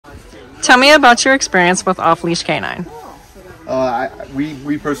tell me about your experience with Off Leash Canine.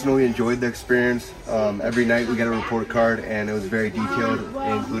 We personally enjoyed the experience. Every night we got a report card, and it was very detailed.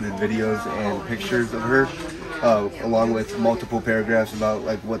 It included videos and pictures of her, along with multiple paragraphs about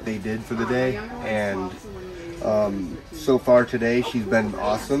like what they did for the day. And so far today, she's been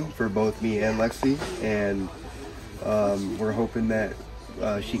awesome for both me and Lexi, and we're hoping that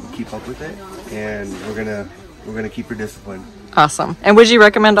she can keep up with it, and we're gonna keep her disciplined. Awesome. And would you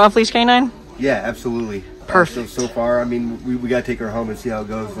recommend Off Leash Canine? Yeah, absolutely. Perfect. So far, I mean, we got to take her home and see how it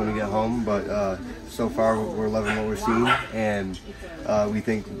goes when we get home, but so far we're loving what we're seeing, and we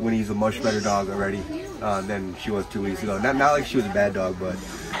think Winnie's a much better dog already than she was 2 weeks ago. Not like she was a bad dog, but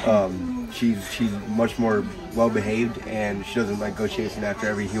she's much more well behaved, and she doesn't like go chasing after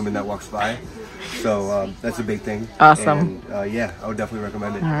every human that walks by. So that's a big thing. Awesome. And, yeah, I would definitely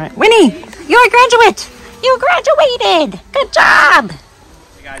recommend it. All right, Winnie, you're a graduate. You graduated. Good job.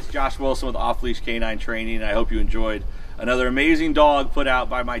 Hey guys, Josh Wilson with Off Leash Canine Training. I hope you enjoyed another amazing dog put out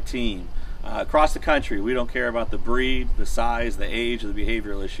by my team. Across the country, we don't care about the breed, the size, the age, or the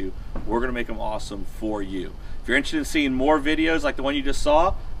behavioral issue. We're going to make them awesome for you. If you're interested in seeing more videos like the one you just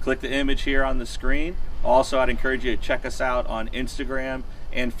saw, click the image here on the screen. Also, I'd encourage you to check us out on Instagram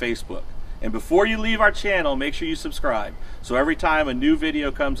and Facebook. And before you leave our channel, make sure you subscribe. So every time a new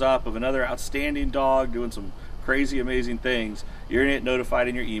video comes up of another outstanding dog doing some crazy, amazing things, you're going to get notified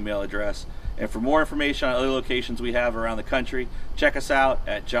in your email address. And for more information on other locations we have around the country, check us out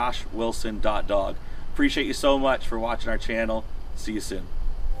at joshwilson.dog. Appreciate you so much for watching our channel. See you soon.